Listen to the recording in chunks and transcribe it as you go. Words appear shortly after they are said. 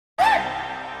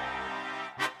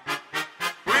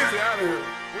Weezy out of here.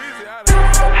 Weezy out of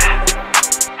here.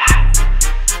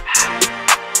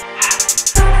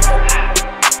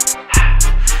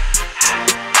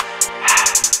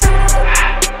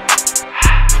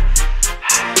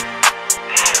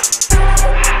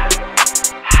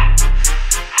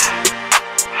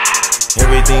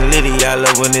 Everything litty, I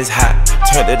love when it's hot.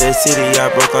 Turned to the city, I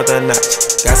broke off the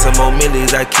notch. Got some more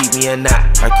millies, I keep me a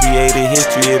knot. I created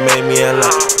history, it made me a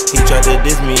lot. He tried to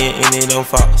diss me and ended on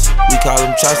Fox. We call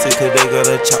him Chaucer cause they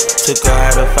gonna chop. Took her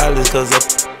out of filers cause of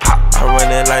pop. I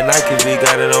run it like Nike, we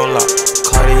got it on lock.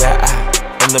 Cardiac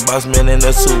eye, I'm the boss man in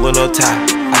a suit with no tie.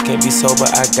 I can't be sober,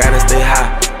 I gotta stay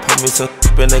high. Put me some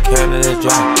in the can and it's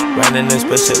dry. Riding the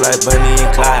special like Bunny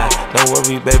and Clyde. Don't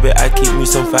worry, baby, I keep me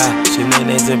some fire.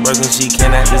 Shenanigans and Birkin, she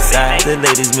cannot decide. The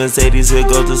ladies Mercedes, here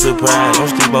goes the surprise.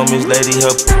 Don't sleep on Miss Lady,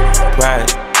 her pride.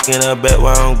 In her back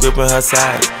while I'm gripping her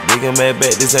sides. Big and mad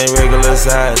back, this ain't regular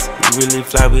size. You really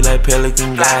fly, we like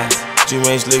pelican guys. She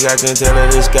range slick, I can tell her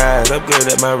the skies. Upgrade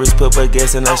at my wrist, put her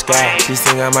gas in the sky. She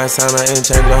sing I might sign her and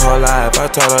change her whole life. I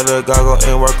taught her to goggle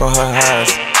and work on her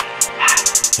highs.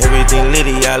 Everything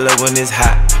litty, I love when it's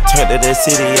hot. Turned to the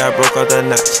city, I broke off the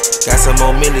notch. Got some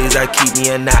more millies, I keep me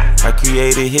a knot. I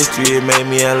created history, it made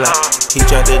me a lot. He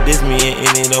tried to diss me and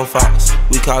ended on Fox.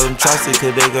 We call him Chaucer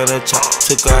cause they gonna chop.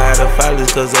 Took her out of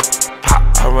filers cause of pop.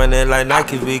 I run it like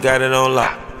Nike, we got it on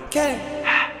lock. Get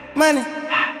it, money,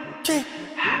 drink,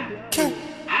 king,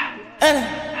 and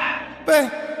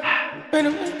burn, burn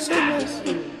it, so much.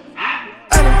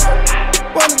 I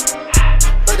don't wanna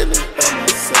put it in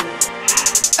myself.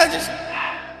 I just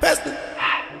passed it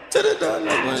to the door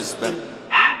like when it's spent.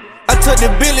 I took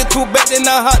the Billy crew back, then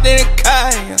I hopped in the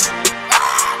car.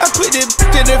 I put the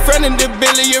bitch in front of the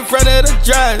Billy in front of the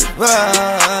driver.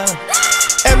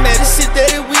 And man, this shit that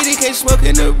it weedy can't smoke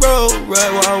in the road. Right,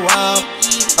 wow.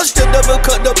 I'm still double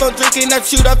cut up, I'm drinking, I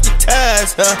shoot off the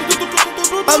tires.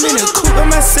 I'm in the coupe by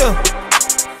myself.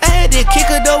 I had to kick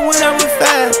her though when I was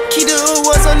 5. Keep the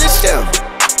awards on the shelf.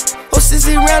 Hostess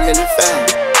around in the fire.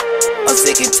 I'm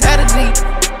sick and tired of these.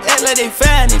 Act like they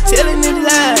fine and telling the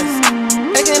lies.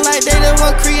 Acting like they the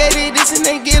one created this and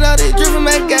they get all this drip from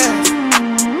my guys.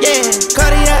 Yeah,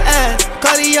 Cartier eyes,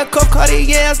 Cartier cuff,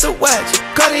 Cartier as the watch.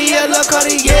 Cartier love,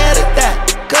 Cartier the thigh.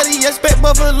 Cartier spec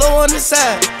buffalo on the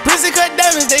side. Prison cut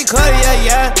diamonds, they Cartier,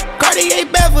 yeah. Cartier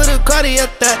bad for the Cartier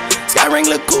thigh. Sky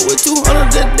Wrangler cool with 200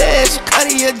 the dash.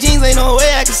 Cartier jeans, ain't no way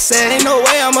I can say. Ain't no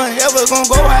way I'm ever gon'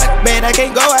 go out. Man, I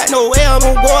can't go out, no way I'm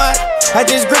gon' go out. I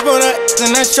just grip on her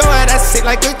and I show her. I sit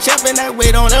like a champ and I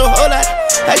wait on her whole lot.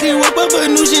 I just whip up a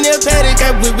new Chanel paddock.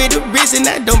 I whip with the wrist and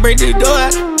I don't break the door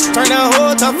out. Turn that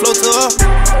whole top floor to her.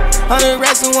 100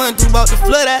 racks and 1 2 bought the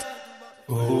flood out.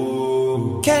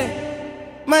 Cat,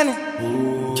 money,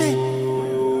 drink,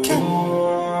 king,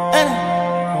 and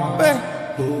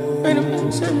burn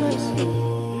it, so much.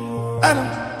 I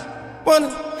don't wanna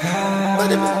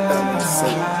put it in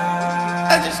myself.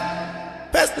 I just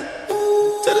passed it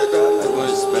to the door like when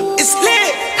it's spent. It's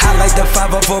lit! I like the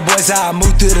 504 boys, how I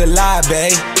move through the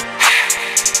lobby.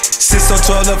 Sit so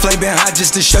tall, the flame been hot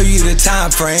just to show you the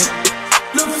time frame.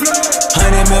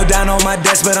 100 mil down on my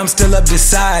desk, but I'm still up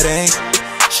deciding.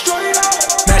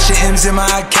 Mashing M's in my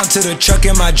account to the truck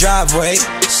in my driveway.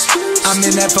 I'm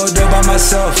in that photo by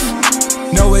myself.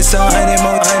 Know it's 100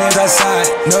 more hundreds outside.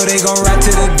 Know they gon' ride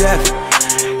to the death.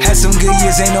 Had some good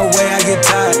years, ain't no way I get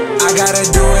tired. I gotta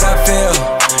do what I feel.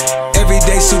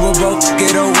 Everyday Super Bowl,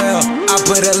 get oh well. I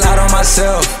put a lot on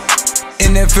myself.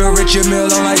 And then feel Richard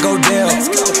Mill on like Odell.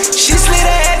 She slid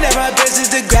her head, now my best is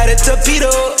to grab a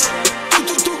torpedo.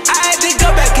 I had to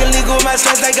go back and legal my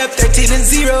slides like I'm 13 and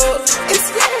 0.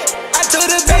 I told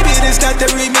her, baby, this not the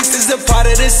remix, this is a part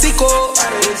of the sequel.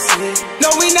 No,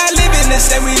 we not living the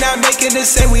same, we not making the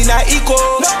same, we not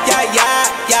equal.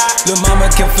 Yeah. Lil'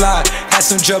 mama can fly, had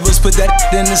some troubles, put that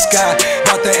in the sky.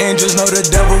 Thought the angels know the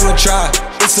devil would try.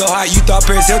 It's so hot, you thought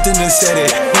Paris Hilton done said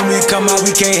it. When we come out,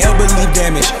 we can't help but leave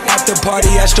damage. After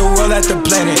party, astro roll at the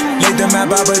planet. Laid the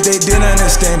map out, but they didn't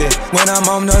understand it. When I'm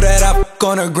home, know that I f***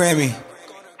 on a Grammy.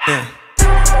 Yeah.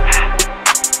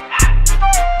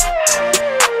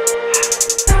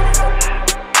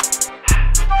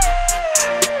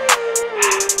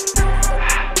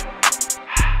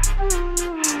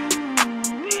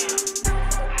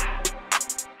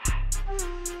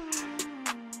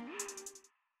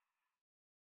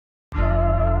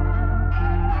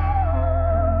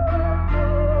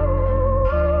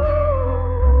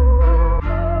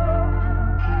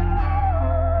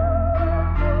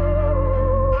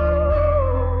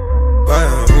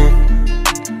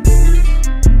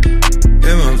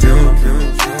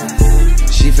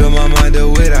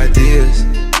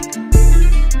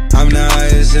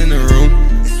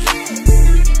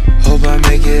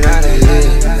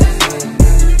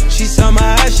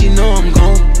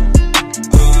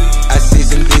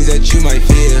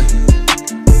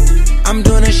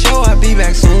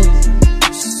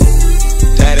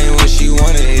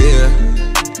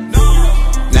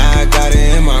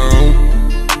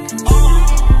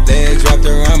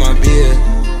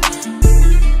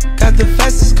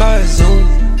 car, zoom.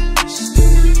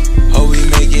 Hope we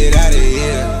make it out of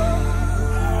here.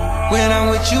 When I'm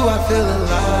with you, I feel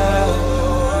alive.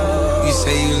 You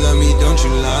say you love me, don't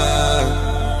you lie.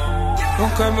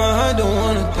 Don't cry my heart, don't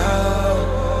wanna die.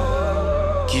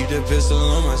 Keep the pistol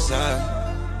on my side.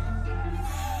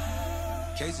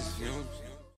 Cases